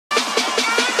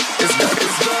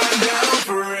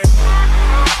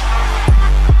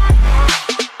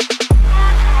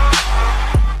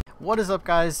What is up,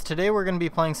 guys? Today we're going to be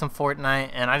playing some Fortnite,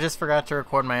 and I just forgot to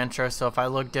record my intro, so if I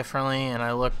look differently and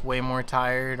I look way more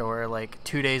tired or like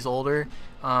 2 days older,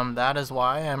 that is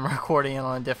why I'm recording it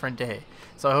on a different day.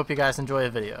 So I hope you guys enjoy the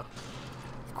video.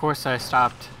 Of course I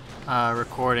stopped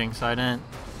recording, so I didn't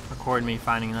record me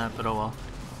finding that, but oh well.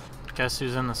 Guess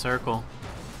who's in the circle?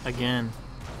 Again.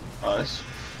 Us?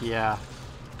 Yeah.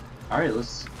 Alright,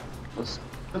 let's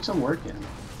put some work in.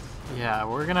 Yeah,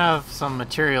 we're gonna have some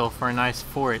material for a nice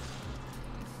fort.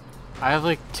 I have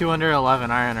like 211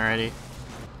 iron already.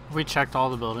 We checked all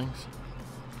the buildings.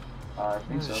 I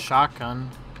think so.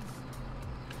 Shotgun.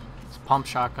 It's a pump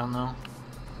shotgun though.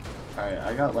 Alright,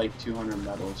 I got like 200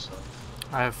 metals, so.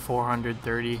 I have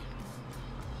 430.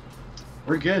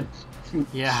 We're good.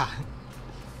 Yeah.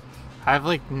 I have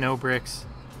like no bricks.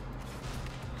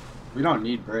 We don't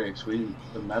need bricks.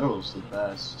 The metal's the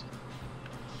best.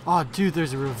 Oh, dude,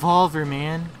 there's a revolver,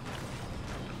 man.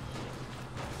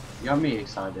 You got me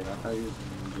excited. I thought you were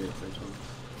going to get it first one.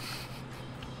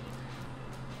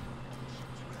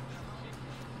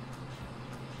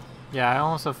 Yeah, I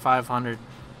almost have 500.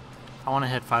 I want to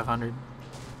hit 500.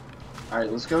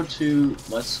 Alright, let's go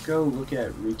look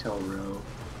at Retail Row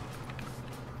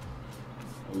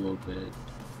a little bit.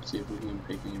 See if we can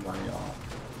pick anybody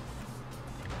off.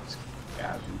 Let's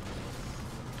gavin.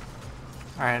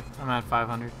 Alright, I'm at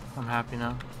 500. I'm happy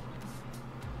now.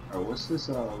 Alright, what's this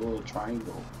little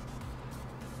triangle?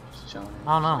 Just chilling.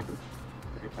 I don't know. Like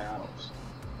a great house.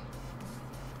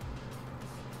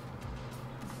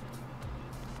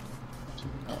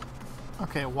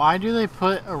 Okay, why do they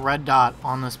put a red dot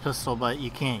on this pistol but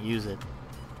you can't use it?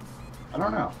 I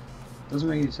don't know. Doesn't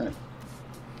make any sense.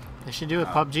 They should do what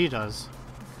PUBG does.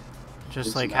 Just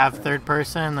It's like not have bad. third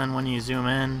person, and then when you zoom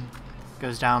in, it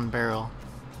goes down barrel.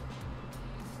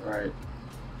 Right.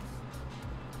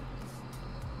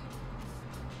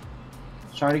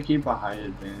 Try to keep a height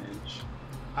advantage.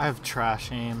 I have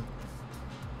trash aim.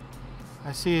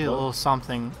 I see a What? little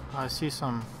something. I see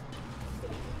some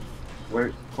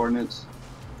Where coordinates?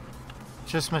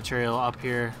 just material up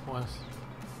here. West.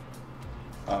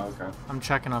 Oh, okay. I'm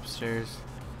checking upstairs.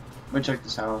 Let me check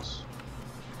this house.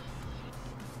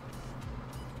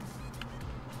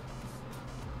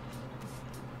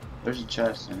 There's a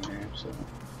chest in here, so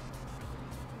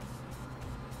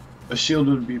a shield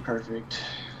would be perfect.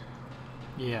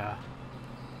 Yeah.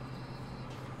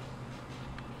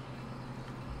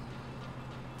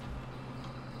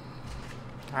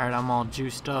 Alright, I'm all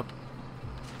juiced up.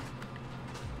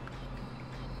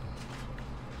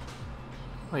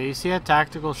 Wait, you see a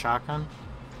tactical shotgun?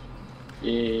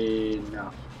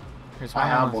 No. Here's I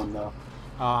have else. one though.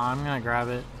 Oh, I'm gonna grab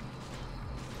it.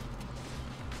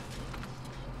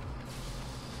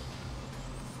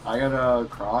 I got a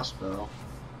crossbow.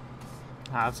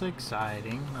 That's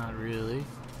exciting. Not really.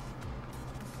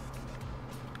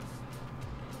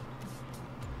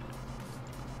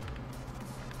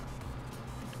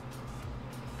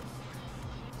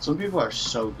 Some people are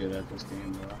so good at this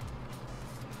game, bro.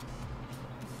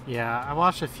 Yeah, I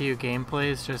watched a few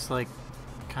gameplays just like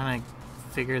kind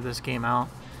of figure this game out.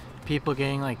 People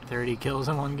getting like 30 kills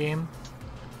in one game.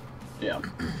 Yeah.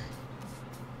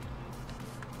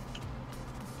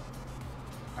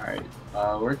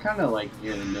 Alright, we're kind of like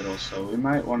near the middle, so we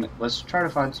might want to, let's try to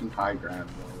find some high ground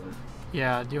though.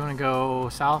 Yeah, do you want to go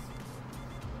south?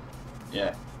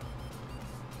 Yeah.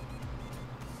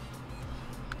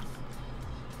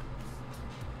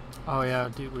 Oh yeah,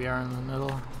 dude, we are in the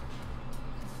middle.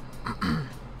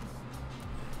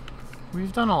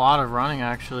 We've done a lot of running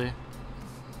actually.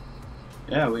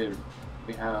 Yeah, we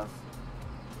have.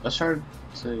 Let's try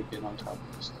to get on top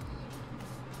of this.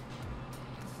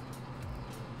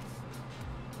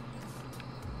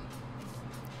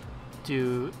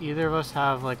 Do either of us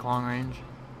have like long range?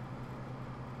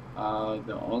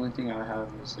 The only thing I have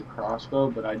is the crossbow,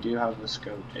 but I do have the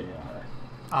scoped AR.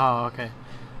 Oh, okay.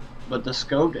 But the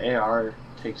scoped AR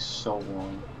takes so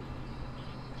long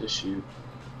to shoot.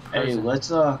 Hey, Prison. let's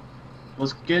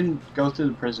go through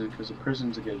the prison, because the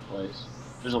prison's a good place.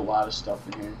 There's a lot of stuff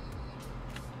in here.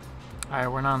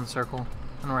 Alright, we're not in the circle,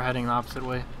 and we're heading the opposite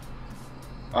way.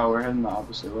 Oh, we're heading the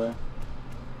opposite way.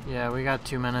 Yeah, we got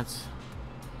 2 minutes.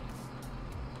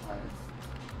 Alright.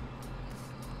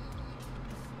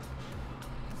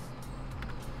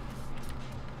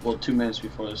 Well, 2 minutes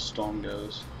before the storm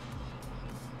goes.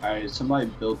 Alright, somebody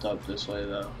built up this way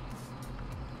though.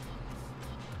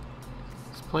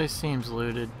 This place seems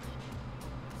looted.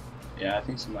 Yeah, I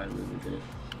think somebody looted it.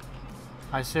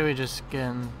 I say we just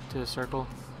get into the circle.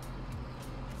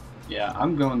 Yeah,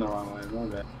 I'm going the wrong way, my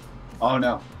bad. Oh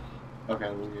no.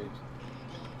 Okay, we're good.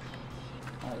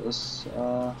 Alright, let's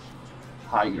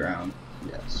High ground.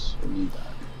 Yes, we need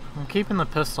that. I'm keeping the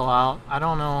pistol out. I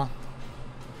don't know.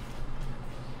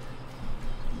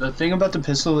 The thing about the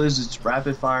pistol is it's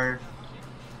rapid fire,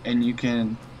 and you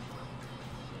can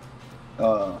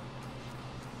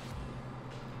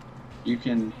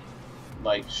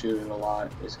like shoot it a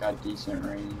lot. It's got decent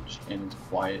range and it's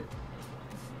quiet.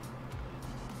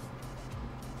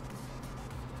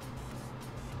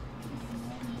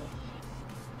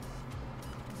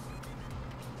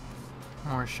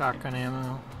 More shotgun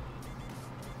ammo.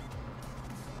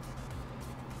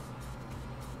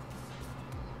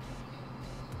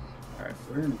 Alright,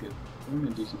 we're in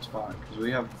a decent spot because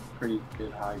we have pretty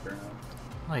good high ground.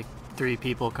 Like 3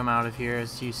 people come out of here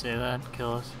as you say that,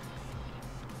 kill us.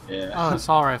 Yeah. Oh,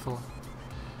 assault rifle.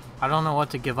 I don't know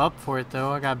what to give up for it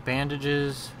though. I got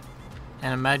bandages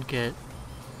and a med kit.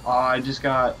 I just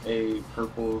got a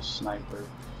purple sniper.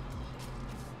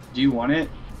 Do you want it?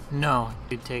 No,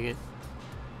 dude, take it.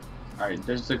 Alright,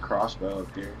 there's the crossbow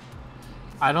up here.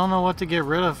 I don't know what to get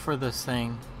rid of for this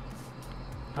thing.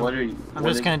 What are you? I'm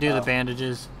just gonna do the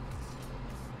bandages.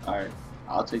 Alright,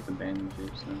 I'll take the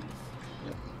bandages then.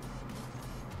 Yep.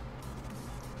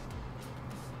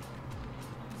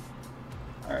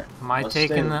 Alright.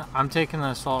 I'm taking the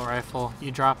assault rifle. You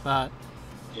drop that.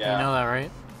 Yeah. You know that, right?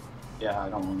 Yeah, I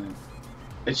don't want it.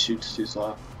 It shoots too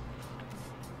slow.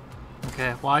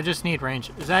 Okay, well I just need range.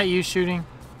 Is that you shooting?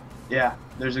 Yeah,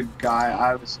 there's a guy. I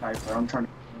have a sniper. I'm trying to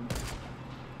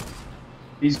kill him.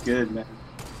 He's good, man.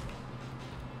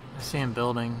 I see him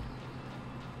building.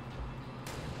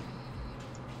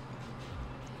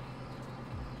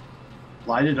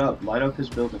 Light it up. Light up his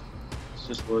building. It's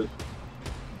just wood.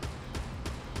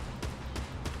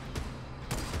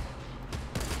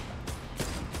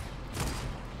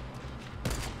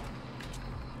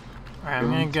 Alright, I'm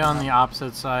gonna go on the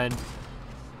opposite side.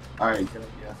 Alright, good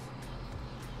idea.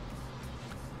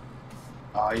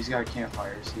 Oh, he's got a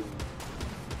campfire. See.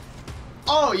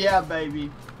 Oh, yeah,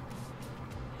 baby.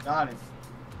 Got him.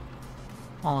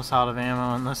 Almost out of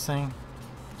ammo in this thing.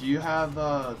 Do you have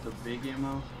the big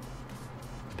ammo?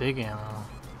 Big ammo?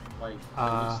 Like, it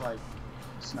looks like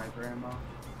sniper ammo?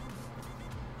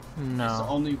 No. It's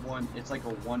only one. It's like a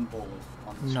 1 bullet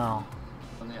on the screen. No.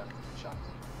 Only have 3 shots.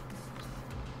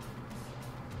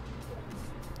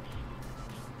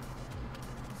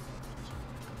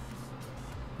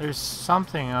 There's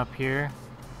something up here.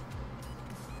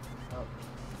 Oh,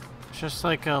 It's just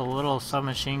like a little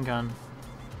submachine gun.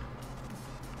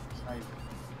 sniper.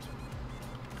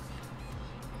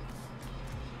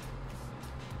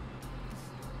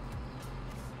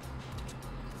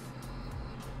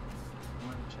 I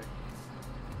want to check.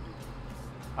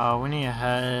 Oh, we need to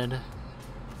head.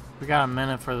 We got a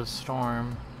minute for the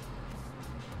storm.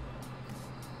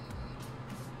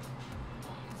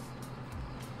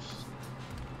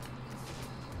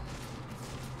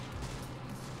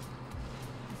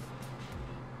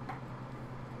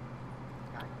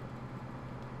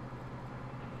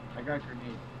 I got a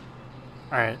grenade.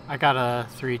 Alright, I got a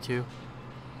 3-2.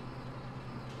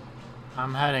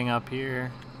 I'm heading up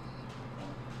here.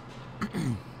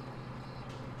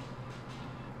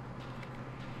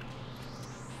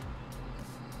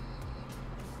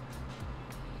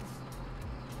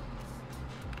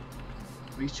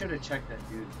 We should have checked that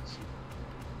dude.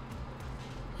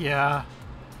 Yeah.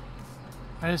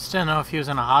 I just didn't know if he was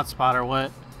in a hotspot or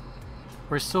what.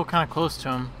 We're still kind of close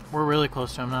to him. We're really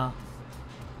close to him now.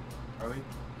 Are we?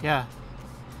 Yeah.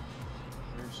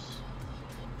 Let's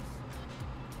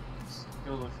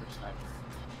go look for sniper.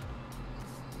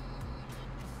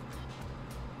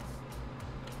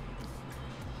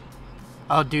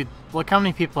 Oh, dude, look how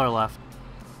many people are left.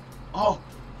 Oh!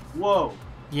 Whoa!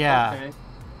 Yeah. Okay.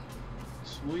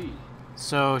 Sweet.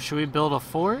 So, should we build a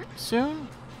fort soon?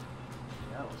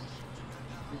 Yeah, let's...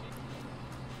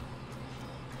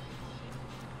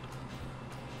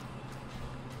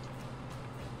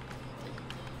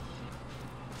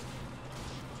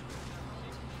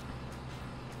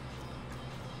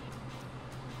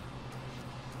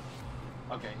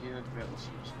 Okay, here we go.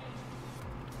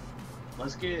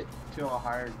 Let's get to a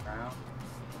higher ground.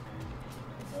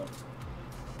 And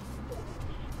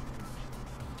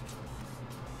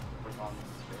work on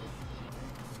this bit.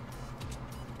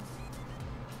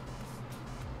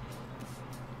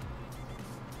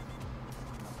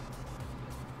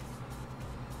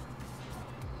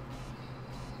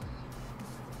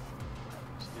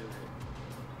 Let's do it.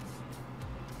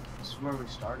 This is where we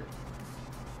started.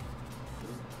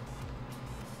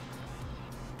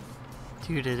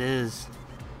 Dude, it is.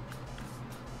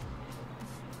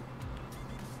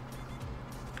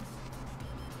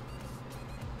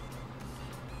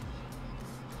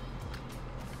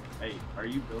 Hey, are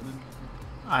you building?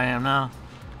 I am now.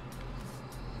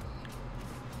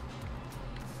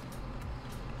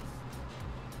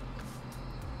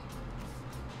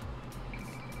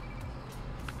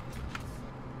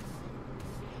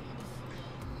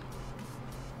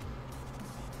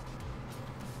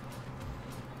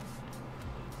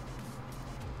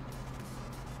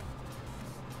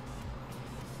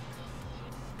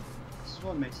 This is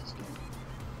what makes this game.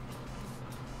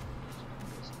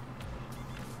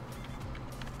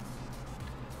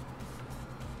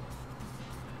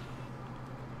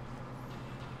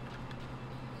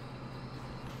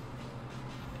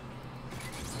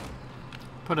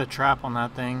 Put a trap on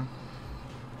that thing.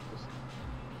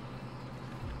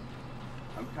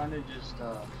 I'm kind of just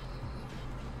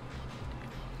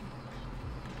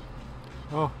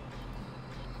Oh.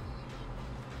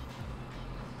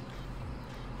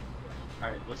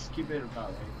 Alright, let's keep it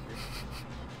about right here.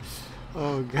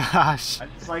 Oh gosh. I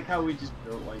just like how we just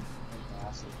built like a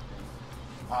massive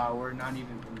thing. We're not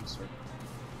even in the circle.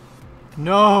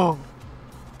 No.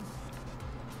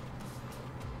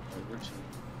 Like, we're cheating.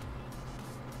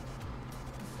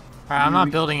 Alright, I'm Maybe not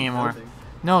we building keep anymore. building.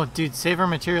 No, dude, save our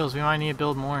materials. We might need to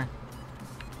build more.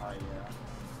 Oh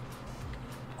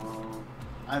yeah.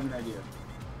 I have an idea.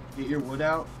 Get your wood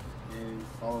out and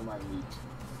follow my lead.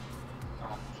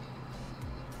 Ah.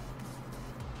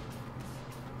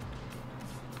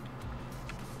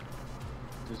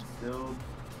 Just build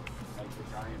like the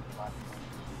giant platform.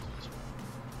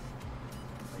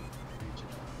 Like reach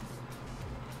it out.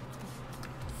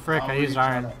 Frick, I used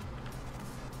iron.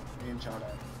 And shot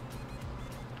at.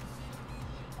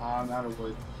 I'm out of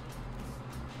wood.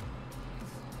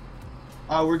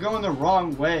 We're going the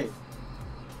wrong way.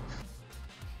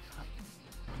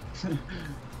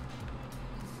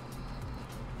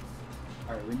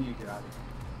 Alright, we need to get out of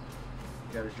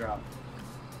here. We gotta drop.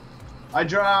 I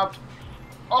dropped!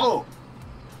 Oh!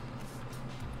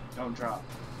 Don't drop.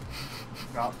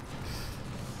 Drop.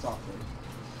 Softly.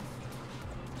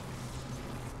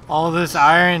 All this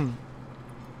iron.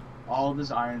 All this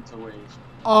iron to waste.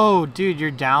 Oh, dude, you're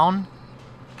down?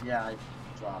 Yeah, I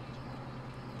dropped.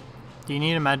 Do you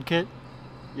need a med kit?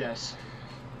 Yes.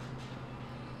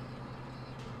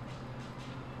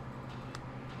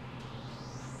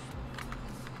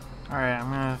 Alright,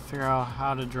 I'm gonna figure out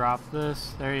how to drop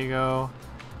this. There you go.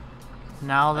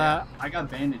 Now that... I got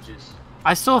bandages.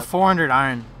 I still have 400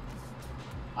 iron.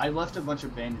 I left a bunch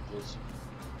of bandages.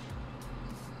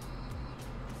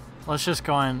 Let's just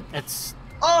go in. It's...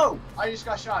 Oh! I just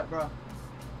got shot, bro.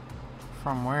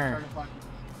 From where? Trying to find...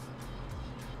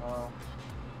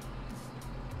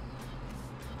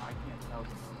 I can't tell.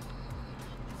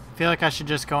 I feel like I should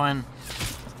just go in.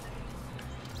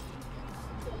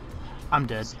 I'm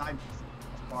dead. Snipe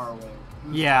far away.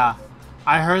 Yeah.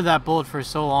 I heard that bullet for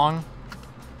so long.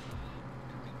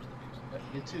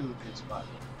 Get to a good spot.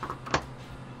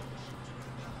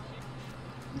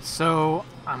 So,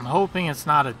 I'm hoping it's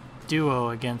not a duo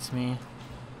against me.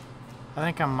 I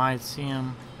think I might see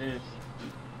him.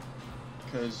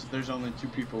 Because there's only 2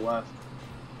 people left.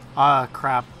 Ah,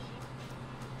 crap.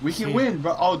 We can win,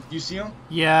 bro. Oh, you see him?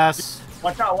 Yes.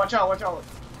 Watch out, watch out, watch out.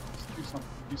 Do something,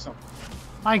 do something.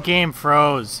 My game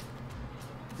froze.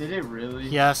 Did it really?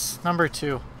 Yes, number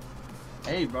 2.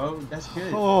 Hey, bro, that's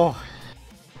good. Oh,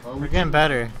 Bro, we're getting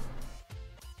better.